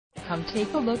Come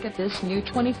take a look at this new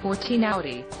 2014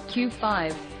 Audi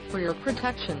Q5. For your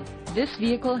protection, this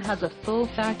vehicle has a full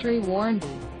factory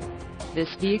warranty.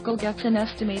 This vehicle gets an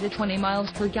estimated 20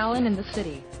 miles per gallon in the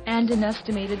city, and an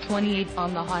estimated 28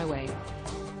 on the highway.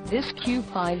 This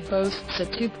Q5 boasts a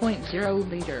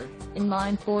 2.0-liter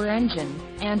inline-4 engine,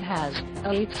 and has a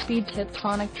 8-speed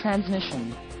Tiptronic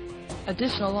transmission.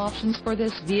 Additional options for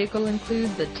this vehicle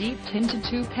include the deep tinted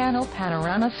 2-panel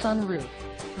panorama sunroof,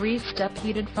 3-step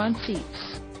heated front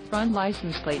seats, front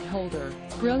license plate holder,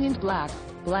 brilliant black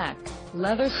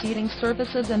leather seating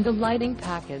surfaces, and a lighting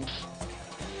package.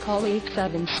 Call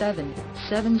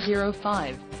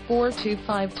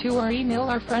 877-705-4252 or email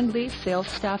our friendly sales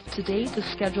staff today to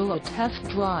schedule a test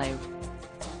drive.